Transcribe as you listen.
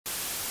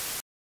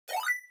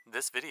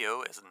This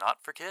video is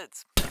not for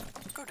kids.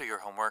 Go do your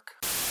homework.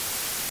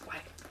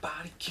 White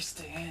body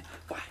Kirsten,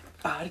 white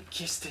body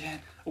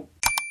Kirsten. Oh.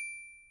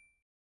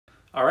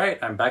 Alright,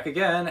 I'm back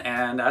again,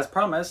 and as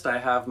promised, I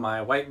have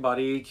my white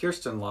body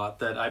Kirsten lot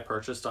that I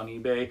purchased on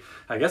eBay.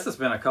 I guess it's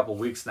been a couple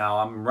weeks now.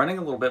 I'm running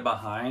a little bit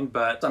behind,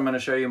 but I'm going to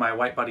show you my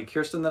white body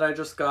Kirsten that I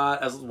just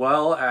got, as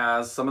well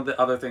as some of the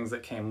other things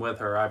that came with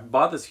her. I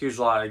bought this huge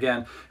lot.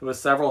 Again, it was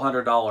several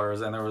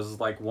 $100s, and there was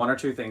like one or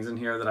two things in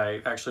here that I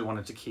actually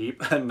wanted to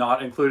keep,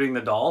 not including the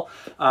doll.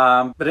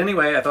 But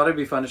anyway, I thought it'd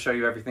be fun to show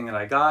you everything that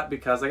I got,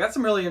 because I got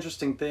some really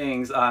interesting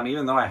things,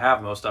 even though I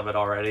have most of it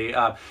already.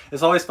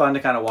 It's always fun to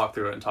kind of walk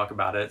through it and talk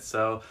about it.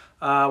 So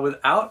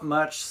without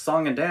much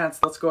song and dance,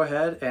 let's go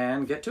ahead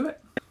and get to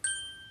it.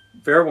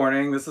 Fair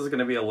warning, this is going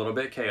to be a little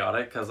bit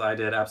chaotic because I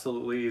did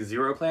absolutely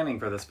zero planning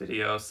for this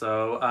video,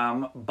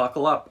 so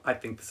buckle up. I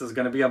think this is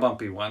going to be a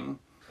bumpy one.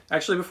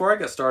 Actually, before I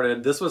get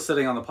started, this was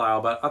sitting on the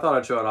pile, but I thought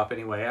I'd show it off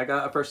anyway. I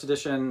got a first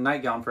edition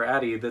nightgown for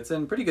Addie that's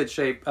in pretty good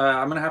shape.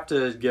 I'm going to have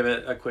to give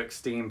it a quick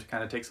steam to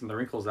kind of take some of the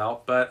wrinkles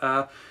out,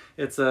 but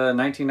it's a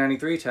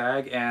 1993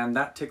 tag, and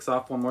that ticks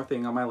off one more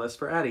thing on my list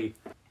for Addie.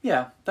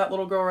 Yeah, that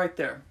little girl right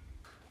there.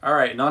 All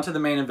right, and on to the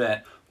main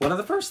event. One of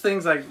the first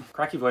things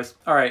cracky voice.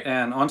 All right,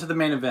 and on to the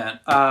main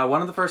event.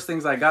 One of the first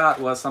things I got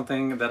was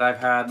something that I've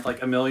had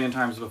like a million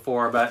times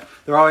before, but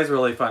they're always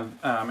really fun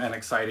and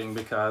exciting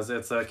because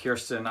it's a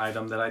Kirsten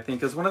item that I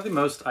think is one of the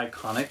most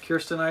iconic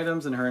Kirsten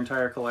items in her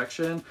entire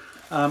collection,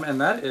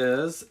 and that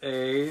is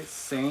a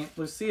St.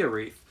 Lucia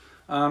wreath.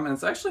 And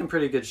it's actually in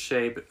pretty good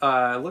shape.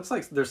 It looks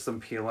like there's some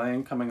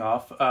peeling coming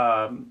off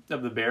of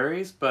the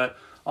berries, but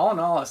all in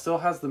all, it still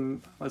has the,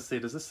 let's see,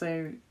 does this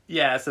say?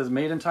 Yeah, it says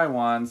made in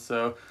Taiwan,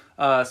 so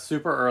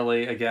super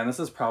early. Again, this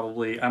is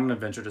probably, I'm gonna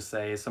venture to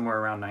say, somewhere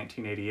around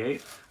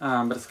 1988.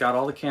 But it's got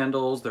all the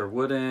candles, they're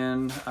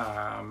wooden.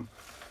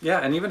 Yeah,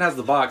 and even has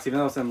the box, even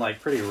though it's in like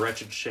pretty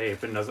wretched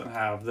shape and doesn't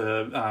have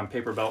the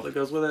paper belt that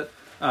goes with it.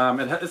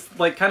 It's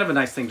like kind of a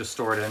nice thing to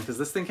store it in, because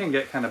this thing can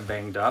get kind of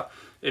banged up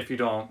if you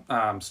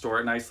don't store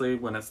it nicely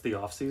when it's the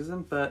off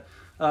season. But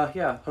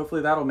yeah,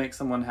 hopefully that'll make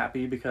someone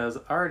happy, because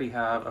I already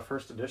have a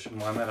first edition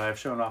one that I've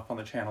shown off on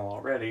the channel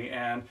already,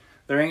 and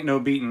there ain't no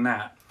beating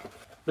that.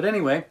 But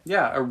anyway,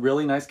 yeah, a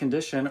really nice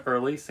condition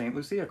early St.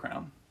 Lucia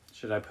crown.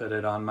 Should I put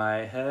it on my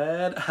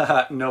head?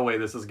 No way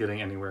this is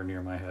getting anywhere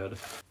near my head.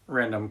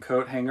 Random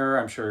coat hanger.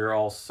 I'm sure you're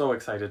all so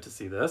excited to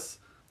see this.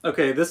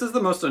 Okay, this is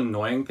the most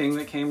annoying thing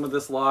that came with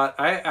this lot.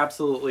 I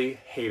absolutely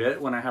hate it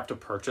when I have to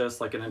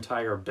purchase like an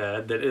entire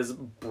bed that is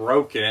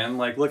broken.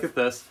 Like, look at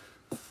this.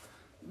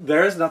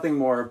 There is nothing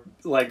more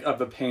like of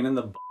a pain in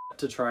the butt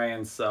to try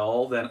and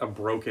sell than a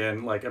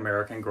broken like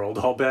American Girl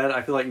doll bed.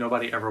 I feel like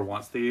nobody ever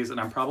wants these, and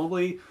I'm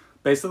probably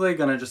basically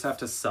gonna just have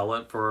to sell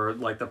it for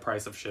like the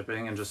price of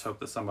shipping and just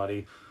hope that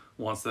somebody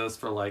wants this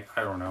for like,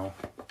 I don't know,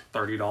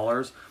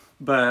 $30.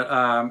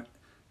 But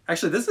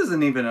actually, this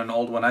isn't even an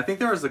old one. I think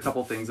there was a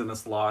couple things in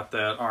this lot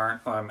that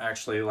aren't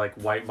actually like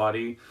white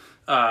body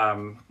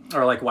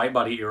or like white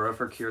body era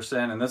for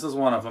Kirsten, and this is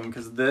one of them,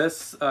 because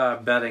this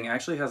bedding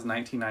actually has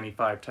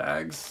 1995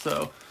 tags.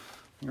 So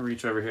I'm gonna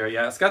reach over here.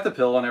 Yeah, it's got the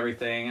pill and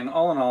everything, and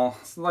all in all,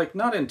 it's like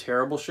not in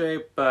terrible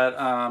shape,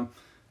 but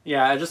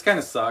yeah, it just kind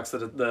of sucks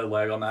that the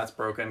leg on that's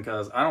broken,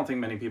 because I don't think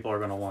many people are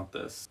going to want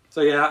this.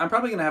 So yeah, I'm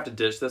probably going to have to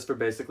ditch this for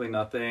basically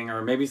nothing,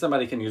 or maybe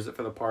somebody can use it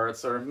for the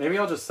parts, or maybe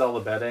I'll just sell the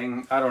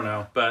bedding. I don't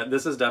know, but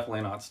this is definitely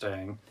not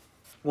staying.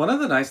 One of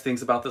the nice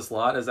things about this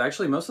lot is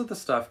actually most of the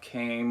stuff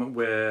came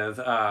with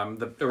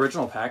the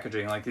original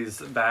packaging. Like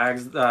these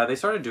bags, they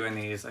started doing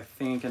these, I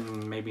think,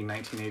 in maybe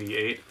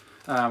 1988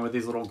 with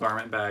these little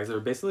garment bags. They were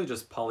basically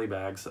just poly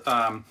bags.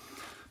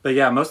 But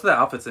yeah, most of the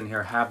outfits in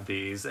here have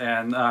these,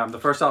 and the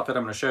first outfit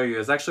I'm going to show you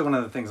is actually one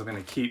of the things I'm going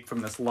to keep from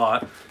this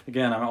lot.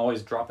 Again, I'm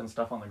always dropping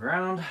stuff on the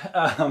ground.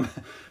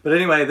 But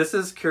anyway, this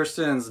is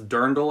Kirsten's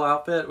dirndl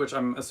outfit, which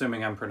I'm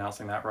assuming I'm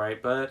pronouncing that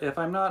right, but if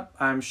I'm not,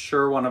 I'm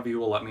sure one of you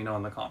will let me know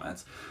in the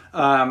comments.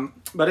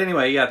 But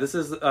anyway, yeah, this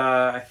is,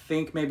 I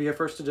think, maybe a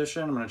first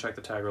edition. I'm going to check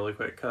the tag really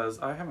quick, because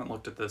I haven't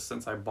looked at this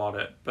since I bought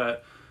it,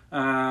 but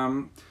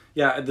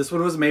yeah, this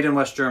one was made in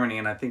West Germany,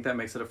 and I think that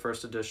makes it a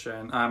first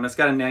edition. It's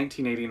got a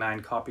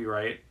 1989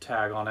 copyright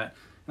tag on it.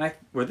 And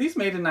were these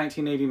made in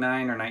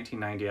 1989 or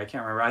 1990? I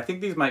can't remember. I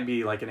think these might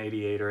be like an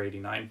 88 or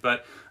 89.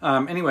 But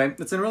anyway,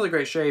 it's in really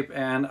great shape,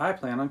 and I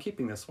plan on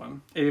keeping this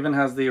one. It even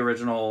has the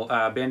original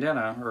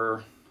bandana,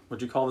 or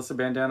would you call this a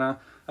bandana?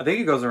 I think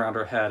it goes around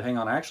her head. Hang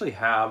on, I actually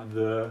have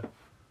the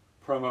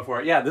promo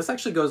for it. Yeah, this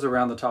actually goes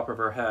around the top of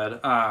her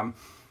head.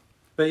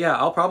 But yeah,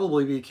 I'll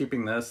probably be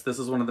keeping this. This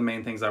is one of the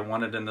main things I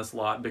wanted in this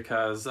lot,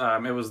 because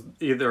it was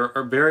either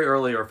a very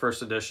early or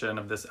first edition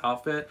of this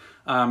outfit.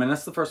 And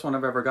that's the first one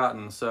I've ever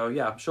gotten. So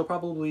yeah, she'll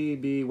probably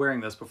be wearing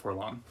this before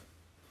long.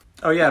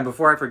 Oh yeah, and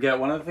before I forget,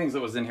 one of the things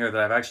that was in here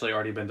that I've actually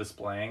already been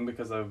displaying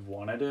because I've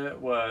wanted it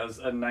was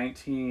a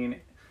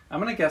I'm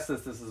gonna guess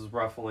this is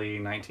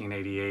roughly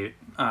 1988.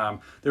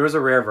 There was a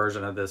rare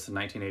version of this in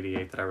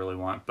 1988 that I really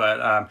want,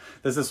 but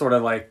this is sort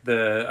of like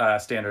the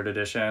standard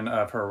edition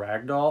of her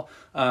ragdoll.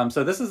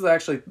 So this is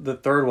actually the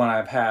third one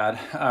I've had.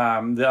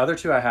 The other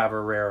two I have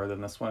are rarer than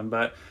this one,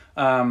 but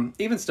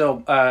even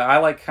still, I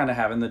like kind of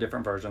having the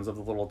different versions of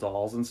the little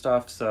dolls and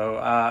stuff, so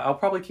I'll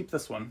probably keep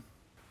this one.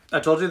 I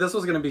told you this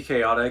was going to be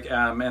chaotic,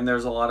 and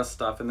there's a lot of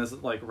stuff in this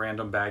like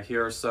random bag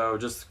here, so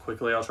just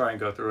quickly I'll try and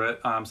go through it.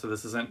 So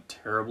this isn't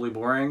terribly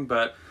boring,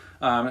 but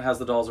it has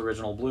the doll's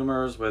original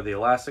bloomers with the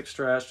elastic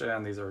stretch,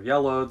 and these are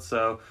yellowed.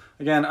 So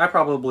again, I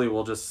probably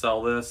will just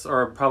sell this,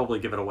 or probably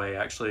give it away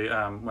actually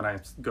when I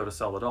go to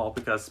sell the doll,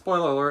 because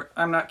spoiler alert,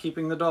 I'm not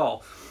keeping the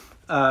doll.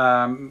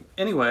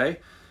 Anyway,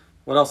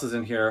 what else is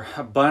in here?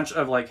 A bunch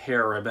of like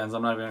hair ribbons.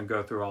 I'm not even going to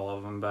go through all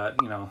of them, but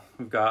you know,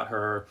 we've got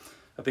her,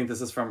 I think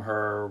this is from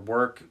her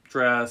work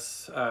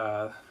dress,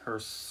 her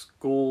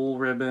school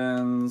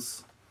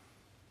ribbons,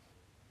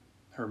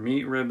 her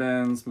meat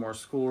ribbons, more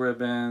school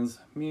ribbons,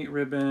 meat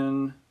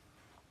ribbon,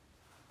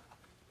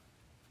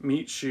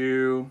 meat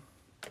shoe.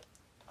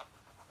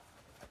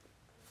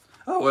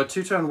 Oh, a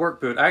two-tone work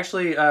boot.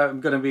 Actually,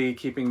 I'm going to be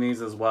keeping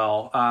these as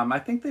well. I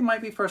think they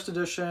might be first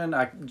edition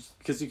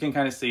because you can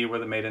kind of see where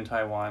the Made in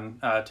Taiwan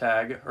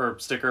tag or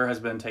sticker has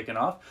been taken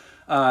off.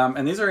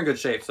 And these are in good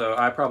shape, so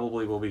I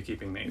probably will be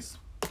keeping these.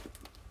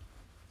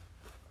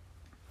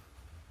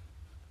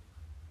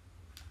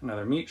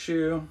 Another meat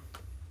shoe.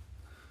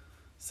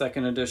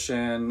 Second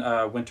edition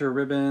winter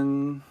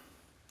ribbon.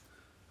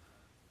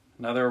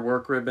 Another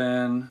work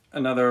ribbon.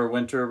 Another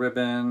winter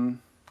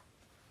ribbon.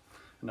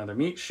 Another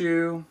meat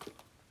shoe.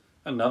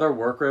 Another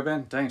work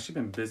ribbon. Dang, she's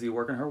been busy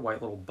working her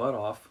white little butt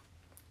off.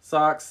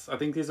 Socks. I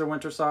think these are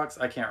winter socks.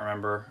 I can't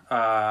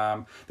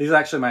remember. These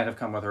actually might have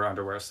come with her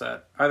underwear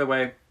set. Either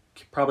way,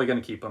 probably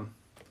going to keep them.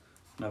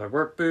 Another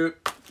work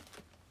boot.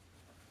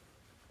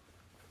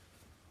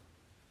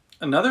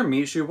 Another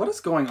meat shoe. What is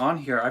going on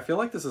here? I feel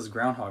like this is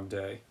Groundhog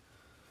Day.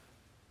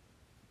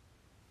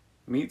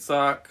 Meat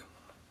sock.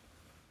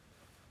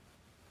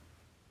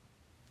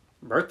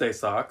 Birthday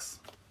socks.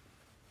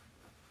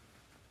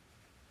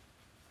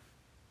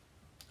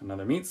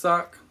 Another meat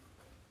sock.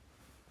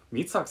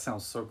 Meat sock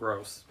sounds so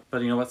gross.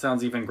 But you know what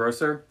sounds even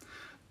grosser?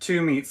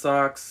 2 meat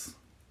socks.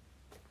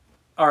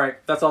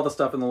 Alright, that's all the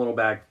stuff in the little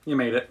bag. You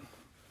made it.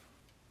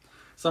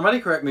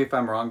 Somebody correct me if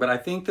I'm wrong, but I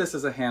think this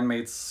is a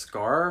handmade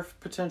scarf,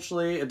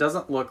 potentially. It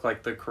doesn't look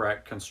like the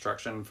correct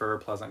construction for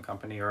Pleasant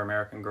Company or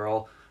American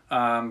Girl,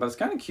 but it's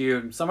kind of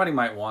cute. Somebody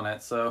might want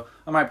it, so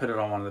I might put it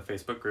on one of the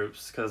Facebook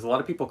groups, because a lot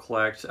of people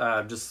collect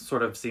just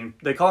sort of,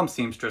 they call them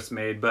seamstress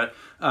made, but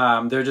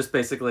they're just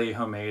basically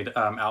homemade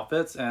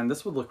outfits, and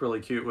this would look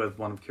really cute with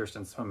one of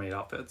Kirsten's homemade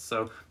outfits,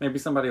 so maybe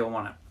somebody will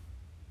want it.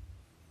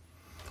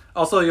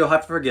 Also, you'll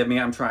have to forgive me,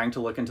 I'm trying to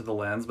look into the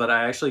lens, but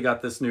I actually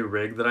got this new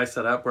rig that I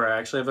set up where I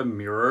actually have a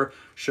mirror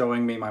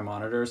showing me my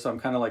monitor, so I'm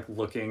kind of like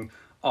looking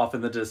off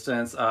in the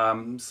distance.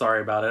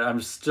 Sorry about it. I'm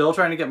still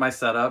trying to get my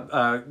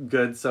setup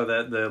good so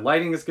that the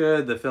lighting is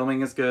good, the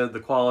filming is good,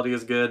 the quality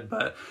is good,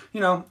 but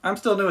you know, I'm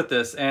still new at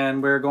this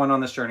and we're going on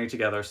this journey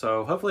together,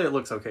 so hopefully it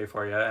looks okay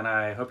for you, and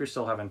I hope you're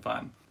still having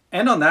fun.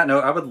 And on that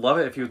note, I would love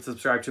it if you would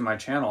subscribe to my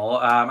channel.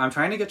 I'm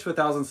trying to get to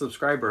 1,000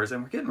 subscribers,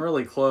 and we're getting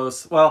really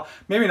close. Well,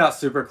 maybe not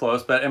super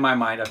close, but in my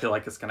mind, I feel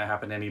like it's going to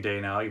happen any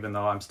day now, even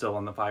though I'm still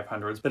in the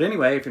 500s. But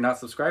anyway, if you're not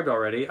subscribed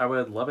already, I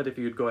would love it if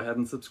you'd go ahead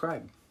and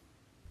subscribe.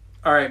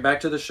 All right, back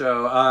to the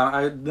show.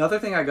 Another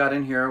thing I got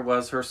in here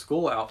was her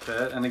school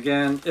outfit. And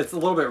again, it's a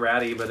little bit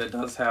ratty, but it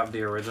does have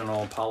the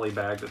original poly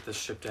bag that this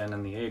shipped in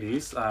the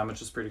 80s,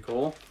 which is pretty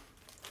cool.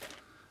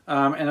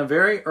 And a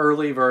very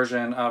early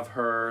version of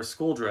her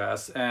school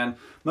dress. And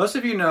most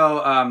of you know,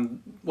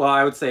 well,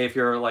 I would say if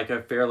you're like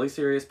a fairly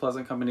serious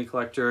Pleasant Company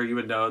collector, you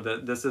would know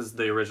that this is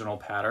the original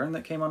pattern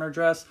that came on her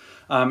dress.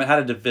 It had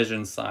a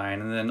division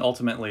sign, and then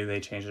ultimately they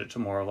changed it to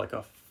more of like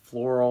a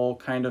floral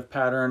kind of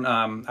pattern.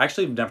 I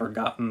actually have never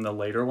gotten the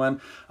later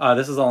one.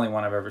 This is the only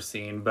one I've ever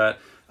seen, but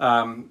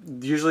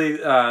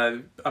usually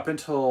up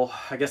until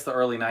I guess the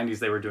early 90s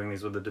they were doing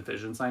these with the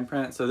division sign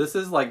print. So this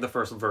is like the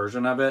first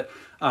version of it,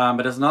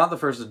 but it's not the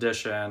first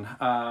edition.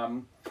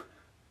 I'm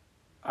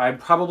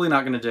probably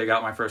not going to dig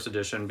out my first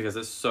edition because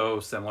it's so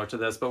similar to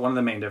this, but one of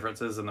the main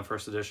differences in the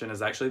first edition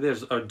is actually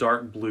there's a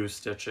dark blue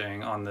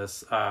stitching on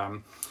this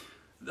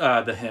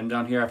the hem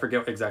down here. I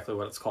forget exactly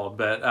what it's called,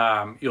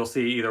 but you'll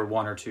see either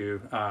 1 or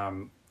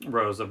 2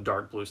 rows of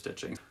dark blue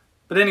stitching.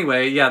 But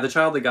anyway, yeah, the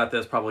child that got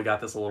this probably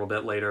got this a little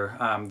bit later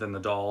than the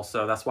doll,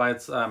 so that's why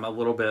it's a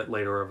little bit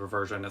later of a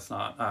version. It's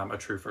not a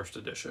true first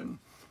edition.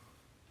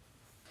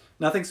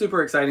 Nothing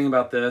super exciting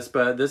about this,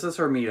 but this is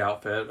her meat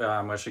outfit,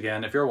 which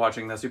again, if you're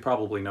watching this, you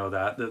probably know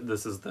that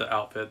this is the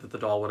outfit that the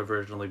doll would have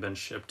originally been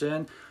shipped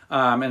in.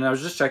 And I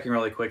was just checking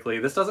really quickly.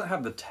 This doesn't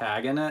have the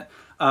tag in it,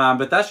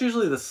 but that's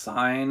usually the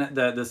sign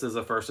that this is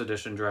a first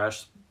edition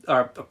dress.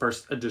 a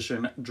first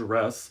edition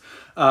dress,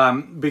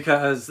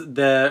 because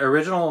the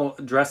original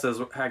dresses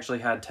actually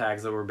had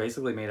tags that were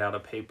basically made out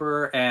of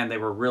paper, and they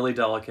were really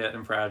delicate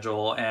and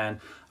fragile, and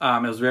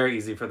it was very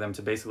easy for them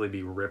to basically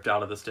be ripped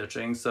out of the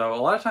stitching. So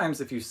a lot of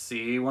times if you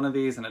see one of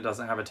these and it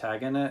doesn't have a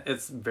tag in it,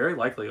 it's very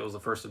likely it was a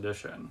first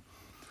edition.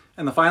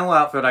 And the final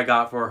outfit I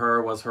got for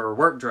her was her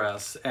work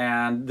dress.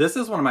 And this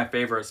is one of my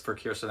favorites for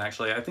Kirsten,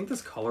 actually. I think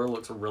this color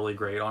looks really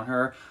great on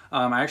her.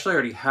 I actually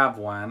already have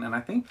one, and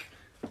I think,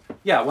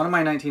 yeah, one of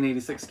my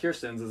 1986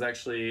 Kirstens is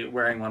actually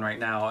wearing one right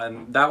now.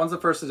 And that one's a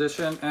first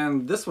edition,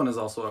 and this one is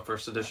also a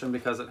first edition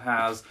because it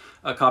has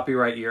a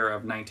copyright year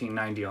of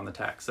 1990 on the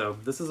tag. So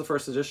this is a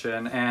first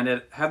edition, and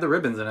it had the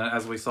ribbons in it,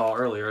 as we saw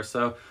earlier.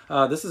 So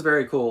this is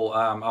very cool.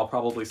 I'll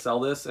probably sell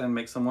this and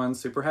make someone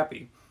super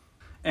happy.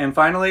 And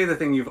finally, the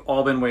thing you've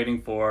all been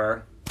waiting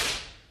for,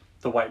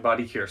 the white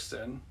body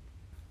Kirsten.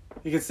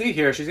 You can see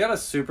here, she's got a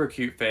super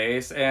cute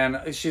face,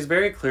 and she's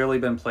very clearly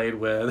been played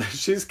with.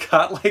 She's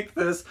got like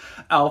this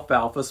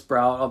alfalfa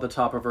sprout on the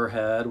top of her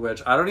head,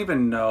 which I don't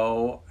even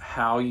know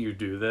how you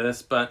do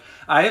this, but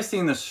I have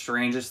seen the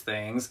strangest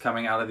things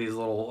coming out of these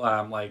little,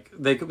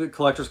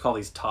 collectors call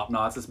these top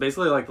knots. It's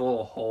basically like a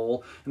little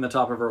hole in the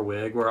top of her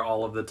wig where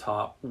all of the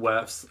top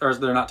wefts, or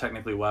they're not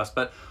technically wefts,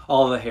 but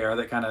all of the hair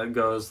that kind of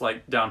goes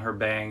like down her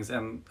bangs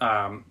and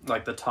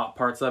like the top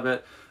parts of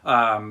it,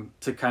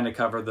 to kind of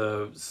cover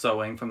the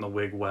sewing from the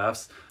wig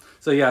wefts.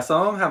 So yeah,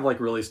 some of them have like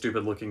really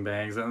stupid looking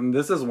bangs, and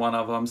this is one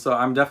of them. So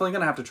I'm definitely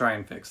gonna have to try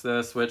and fix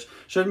this, which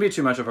shouldn't be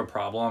too much of a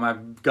problem.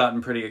 I've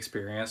gotten pretty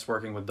experienced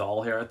working with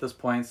doll hair at this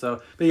point.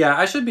 So, but yeah,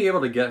 I should be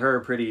able to get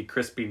her pretty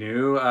crispy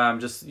new,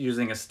 just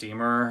using a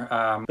steamer.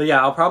 But yeah,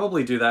 I'll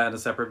probably do that in a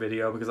separate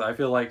video because I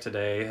feel like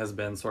today has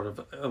been sort of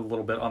a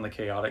little bit on the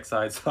chaotic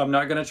side. So I'm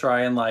not gonna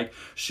try and like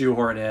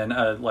shoehorn in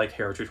a like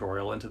hair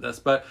tutorial into this,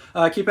 but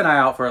keep an eye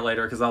out for it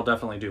later because I'll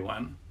definitely do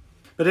one.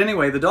 But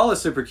anyway, the doll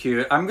is super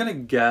cute. I'm gonna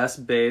guess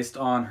based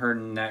on her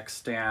neck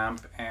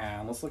stamp,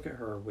 and let's look at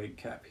her wig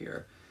cap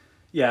here.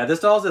 Yeah, this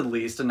doll's at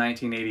least a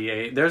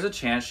 1988. There's a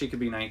chance she could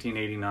be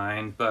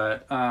 1989,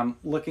 but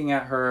looking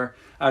at her,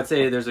 I would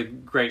say there's a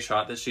great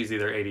shot that she's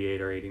either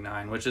 88 or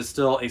 89, which is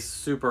still a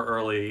super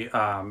early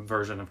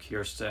version of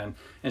Kirsten,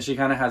 and she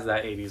kind of has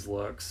that 80s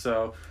look.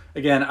 So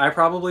again, I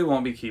probably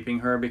won't be keeping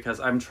her because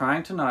I'm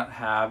trying to not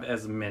have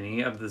as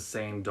many of the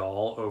same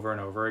doll over and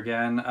over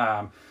again.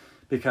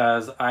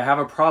 Because I have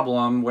a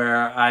problem where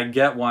I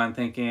get one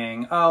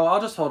thinking, oh,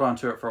 I'll just hold on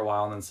to it for a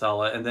while and then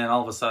sell it. And then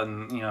all of a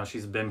sudden, you know,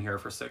 she's been here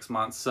for 6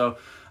 months. So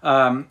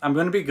I'm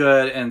going to be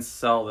good and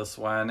sell this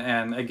one.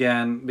 And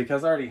again,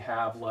 because I already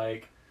have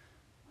like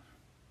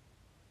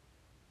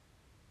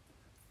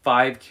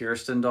 5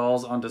 Kirsten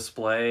dolls on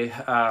display,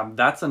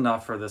 that's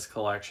enough for this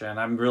collection.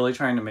 I'm really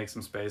trying to make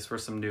some space for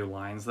some new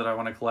lines that I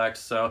want to collect.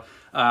 So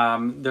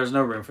there's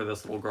no room for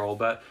this little girl,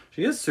 but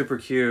she is super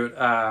cute.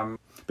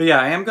 But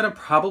yeah, I am going to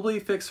probably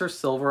fix her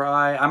silver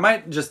eye. I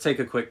might just take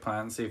a quick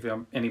punt and see if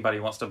anybody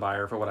wants to buy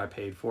her for what I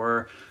paid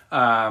for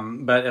her.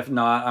 But if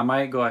not, I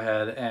might go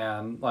ahead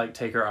and like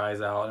take her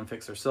eyes out and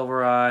fix her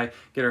silver eye,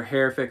 get her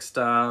hair fixed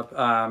up.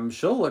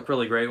 She'll look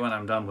really great when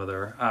I'm done with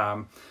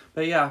her.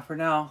 But yeah, for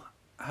now,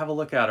 have a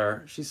look at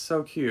her. She's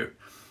so cute.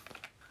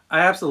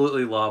 I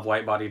absolutely love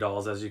white body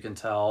dolls, as you can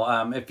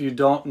tell. If you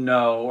don't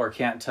know or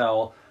can't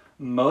tell,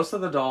 most of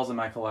the dolls in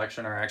my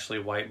collection are actually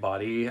white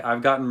body.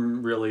 I've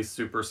gotten really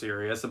super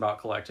serious about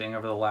collecting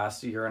over the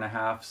last year and a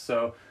half.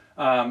 So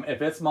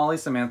if it's Molly,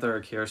 Samantha,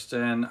 or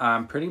Kirsten,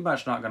 I'm pretty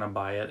much not going to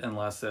buy it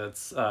unless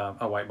it's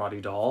a white body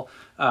doll.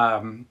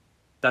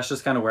 That's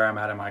just kind of where I'm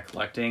at in my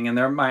collecting, and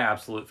they're my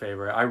absolute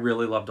favorite. I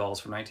really love dolls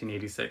from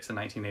 1986 and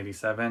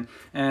 1987,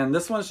 and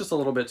this one's just a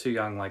little bit too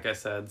young, like I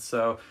said.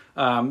 So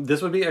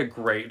this would be a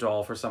great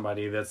doll for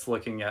somebody that's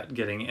looking at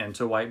getting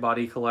into white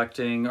body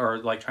collecting or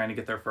like trying to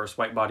get their first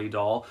white body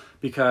doll,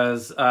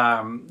 because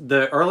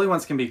the early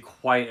ones can be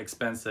quite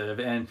expensive,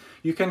 and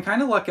you can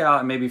kind of luck out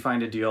and maybe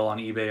find a deal on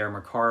eBay or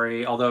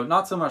Mercari, although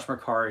not so much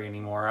Mercari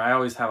anymore. I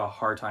always have a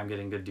hard time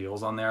getting good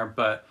deals on there,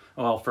 but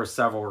well, for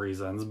several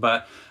reasons.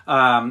 But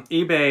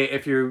eBay,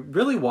 if you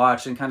really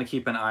watch and kind of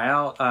keep an eye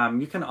out,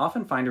 you can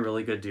often find a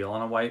really good deal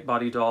on a white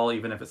body doll,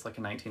 even if it's like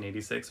a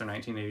 1986 or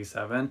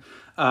 1987.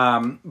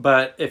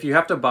 But if you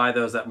have to buy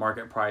those at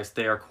market price,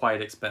 they are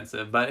quite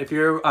expensive. But if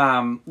you're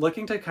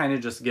looking to kind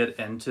of just get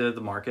into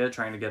the market,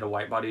 trying to get a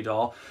white body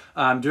doll,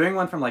 doing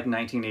one from like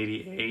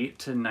 1988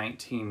 to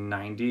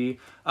 1990,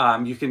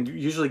 you can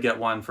usually get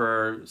one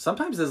for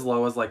sometimes as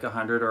low as like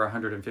 $100 or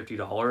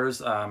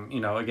 $150. You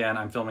know, again,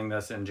 I'm filming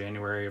this in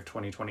January of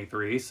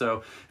 2023,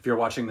 so if you're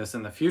watching this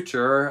in the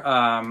future,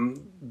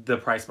 the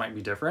price might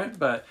be different,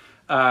 but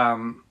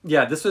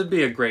yeah, this would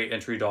be a great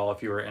entry doll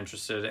if you were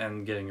interested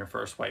in getting your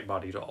first white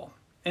body doll.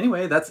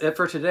 Anyway, that's it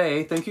for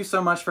today. Thank you so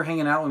much for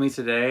hanging out with me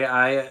today.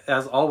 I,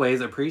 as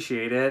always,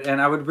 appreciate it.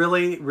 And I would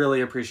really,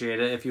 really appreciate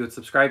it if you would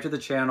subscribe to the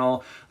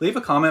channel, leave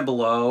a comment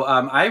below.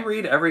 I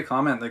read every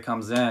comment that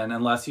comes in,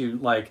 unless you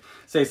like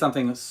say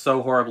something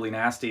so horribly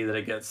nasty that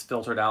it gets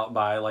filtered out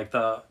by like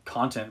the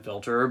content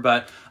filter.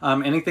 But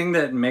anything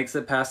that makes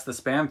it past the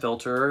spam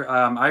filter,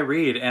 I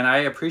read, and I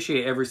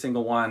appreciate every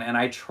single one. And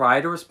I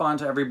try to respond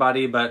to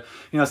everybody, but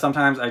you know,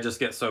 sometimes I just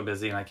get so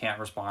busy and I can't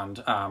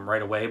respond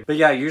right away. But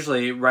yeah,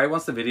 usually right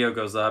once the video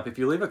goes up, if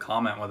you leave a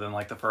comment within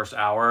like the first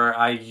hour,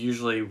 I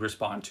usually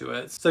respond to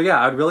it. So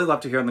yeah, I'd really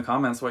love to hear in the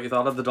comments what you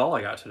thought of the doll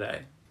I got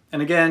today.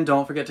 And again,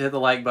 don't forget to hit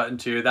the like button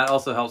too. That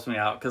also helps me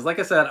out because like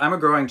I said, I'm a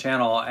growing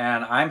channel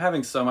and I'm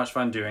having so much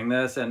fun doing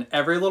this, and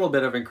every little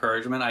bit of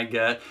encouragement I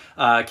get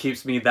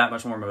keeps me that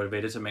much more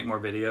motivated to make more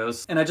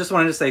videos. And I just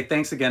wanted to say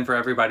thanks again for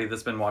everybody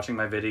that's been watching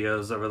my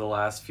videos over the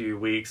last few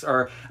weeks,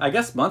 or I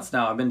guess months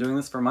now. I've been doing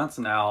this for months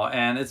now,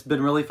 and it's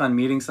been really fun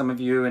meeting some of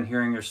you and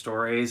hearing your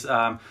stories.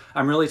 I'm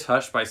really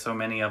touched by so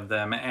many of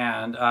them,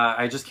 and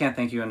I just can't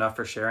thank you enough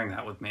for sharing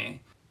that with me.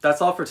 That's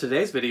all for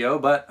today's video,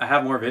 but I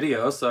have more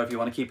videos, so if you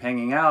want to keep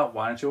hanging out,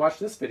 why don't you watch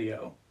this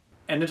video?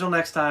 And until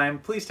next time,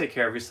 please take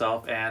care of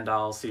yourself, and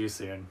I'll see you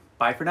soon.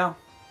 Bye for now.